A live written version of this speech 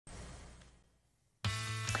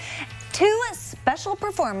Two special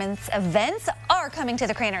performance events are coming to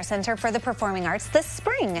the Krannert Center for the Performing Arts this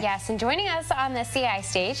spring. Yes, and joining us on the CI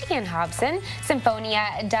stage, Ian Hobson,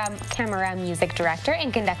 Sinfonia Camera Music Director,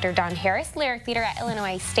 and conductor Don Harris, Lyric Theater at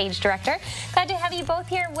Illinois Stage Director. Glad to have you both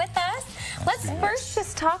here with us. Let's first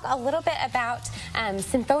just talk a little bit about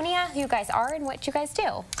Sinfonia, who you guys are and what you guys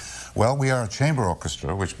do. Well, we are a chamber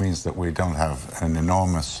orchestra, which means that we don't have an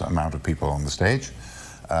enormous amount of people on the stage.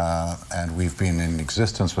 And we've been in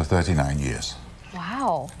existence for 39 years.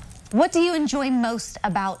 Wow. What do you enjoy most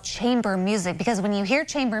about chamber music? Because when you hear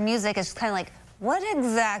chamber music, it's kind of like, what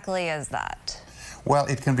exactly is that? Well,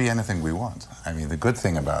 it can be anything we want. I mean, the good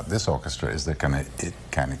thing about this orchestra is that it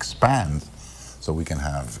can expand, so we can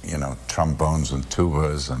have, you know, trombones and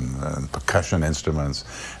tubas and percussion instruments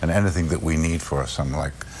and anything that we need for something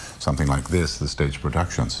like this, the stage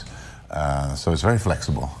productions. So it's very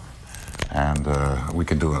flexible. And we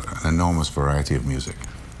can do an enormous variety of music.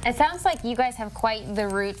 It sounds like you guys have quite the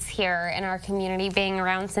roots here in our community, being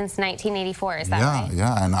around since 1984, is that right?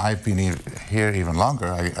 Yeah, and I've been here even longer.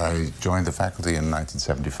 I joined the faculty in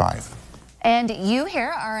 1975. And you here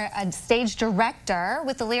are a stage director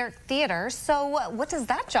with the Lyric Theater, so what does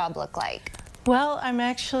that job look like? Well, I'm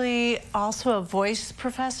actually also a voice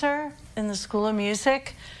professor in the School of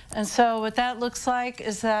Music, and so what that looks like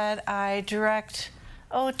is that I direct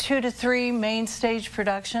 2 to 3 main stage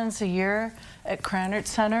productions a year at Krannert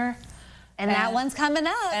Center. And that one's coming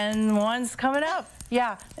up. And one's coming up,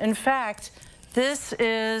 yeah. In fact, this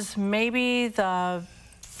is maybe the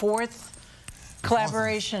 4th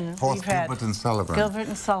collaboration we've had. Gilbert and Sullivan. Gilbert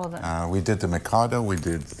and Sullivan. We did the Mikado, we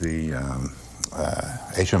did the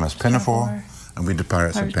HMS Pinafore, and we did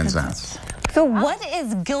Pirates of Penzance. So what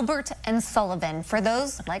is Gilbert and Sullivan, for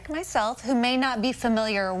those like myself who may not be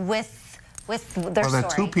familiar with their story? Well, they're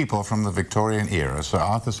two people from the Victorian era. So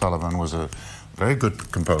Arthur Sullivan was a very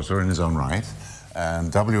good composer in his own right,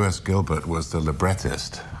 and W.S. Gilbert was the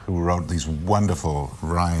librettist who wrote these wonderful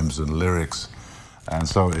rhymes and lyrics. And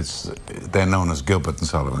so they're known as Gilbert and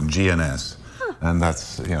Sullivan, GNS. And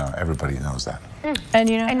that's, you know, everybody knows that. And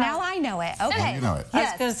you know, now I know it. Okay. Well, you know it. I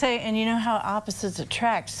was going to say, and you know how opposites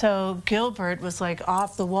attract. So Gilbert was like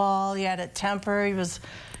off the wall. He had a temper. He was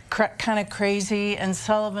kind of crazy, and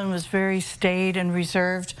Sullivan was very staid and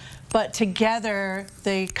reserved. But together,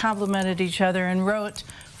 they complemented each other and wrote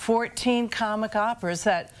 14 comic operas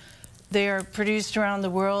that they are produced around the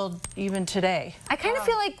world even today. I kind of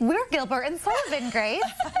feel like we're Gilbert and Sullivan, Grace.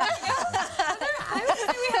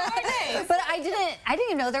 But I didn't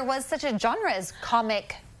even know there was such a genre as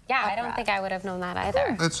comic. Yeah, opera. I don't think I would have known that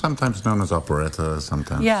either. It's sometimes known as operetta,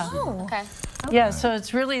 sometimes. Yeah. Oh, okay. Yeah, so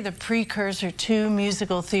it's really the precursor to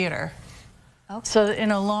musical theater. Okay. So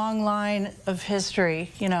in a long line of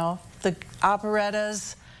history, you know, the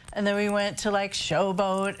operettas, and then we went to like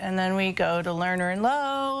Showboat, and then we go to Lerner and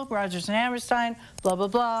Loewe, Rodgers and Hammerstein, blah, blah,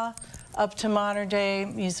 blah, up to modern day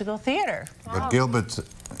musical theater. But Gilbert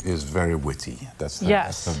is very witty. That's the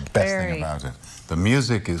best thing about it. The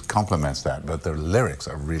music complements that, but the lyrics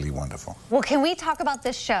are really wonderful. Well, can we talk about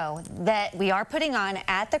this show that we are putting on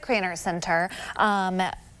at the Krannert Center?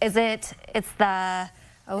 It's the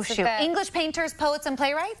English Painters, Poets, and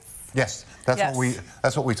Playwrights? Yes,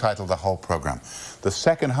 that's what we titled the whole program. The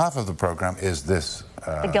second half of the program is this.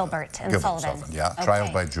 The Gilbert and Sullivan. Yeah, okay.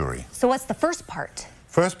 Trial by jury. So what's the first part?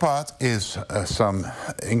 First part is some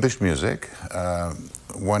English music.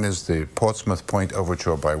 One is the Portsmouth Point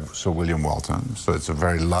Overture by Sir William Walton. So it's a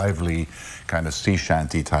very lively kind of sea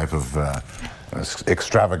shanty type of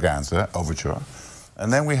extravaganza overture.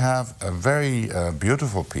 And then we have a very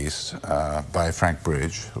beautiful piece by Frank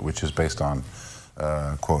Bridge, which is based on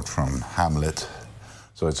a quote from Hamlet.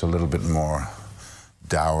 So it's a little bit more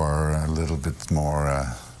dour, a little bit more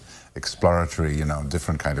exploratory, you know,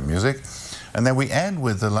 different kind of music. And then we end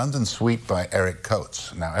with the London Suite by Eric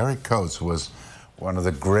Coates. Now, Eric Coates was one of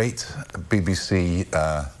the great BBC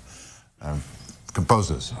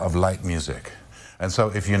composers of light music. And so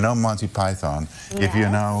if you know Monty Python, if you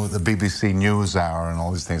know the BBC News Hour and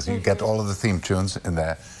all these things, you get all of the theme tunes in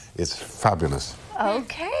there. It's fabulous.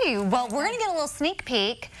 Okay, well, we're going to get a little sneak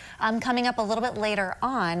peek coming up a little bit later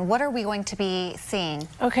on. What are we going to be seeing?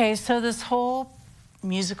 Okay, so this whole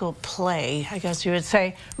musical play, I guess you would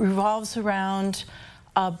say, revolves around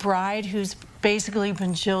a bride who's basically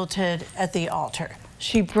been jilted at the altar.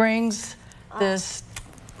 She brings this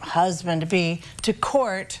husband-to-be to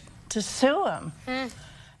court to sue him.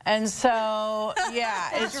 And so, yeah,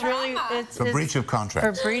 it's really... It's for breach of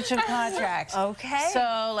contract. For breach of contract. Okay.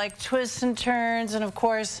 So, like, twists and turns, and of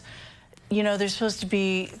course, you know, there's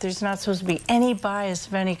not supposed to be any bias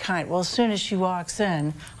of any kind. Well, as soon as she walks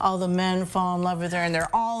in, all the men fall in love with her, and they're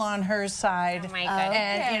all on her side. Oh my goodness.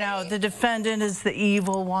 And, you know, the defendant is the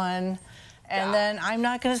evil one. And then I'm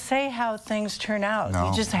not going to say how things turn out. No,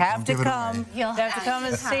 you just have to come. You'll have to come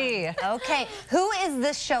and see. Okay. Who is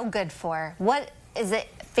this show good for? What is it?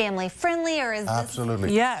 Family friendly, or is Absolutely.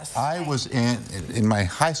 this? Yes. I was in my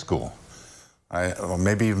high school, or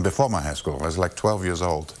maybe even before my high school. I was like 12 years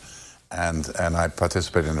old. And I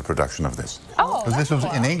participated in the production of this. Oh, because this was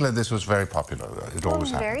in England. This was very popular. It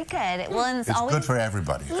always happened. Very good. Well, and It's always good for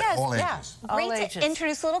everybody. Yes, all ages. yeah. great All to ages.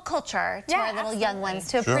 introduce a little culture to our little young ones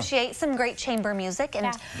to Sure. appreciate some great chamber music and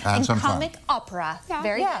And some fun. comic opera.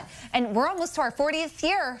 Very good. And we're almost to our 40th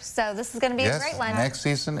year, so this is going to be a great one. Next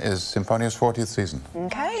season is Sinfonia's 40th season.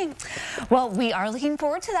 Okay. Well, we are looking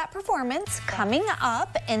forward to that performance coming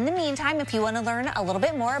up. In the meantime, if you want to learn a little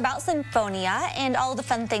bit more about Sinfonia and all the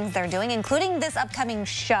fun things they're doing, including this upcoming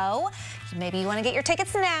show, maybe you want to get your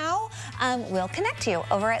tickets now, we'll connect you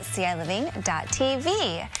over at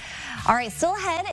ciLiving.tv. All right, still ahead.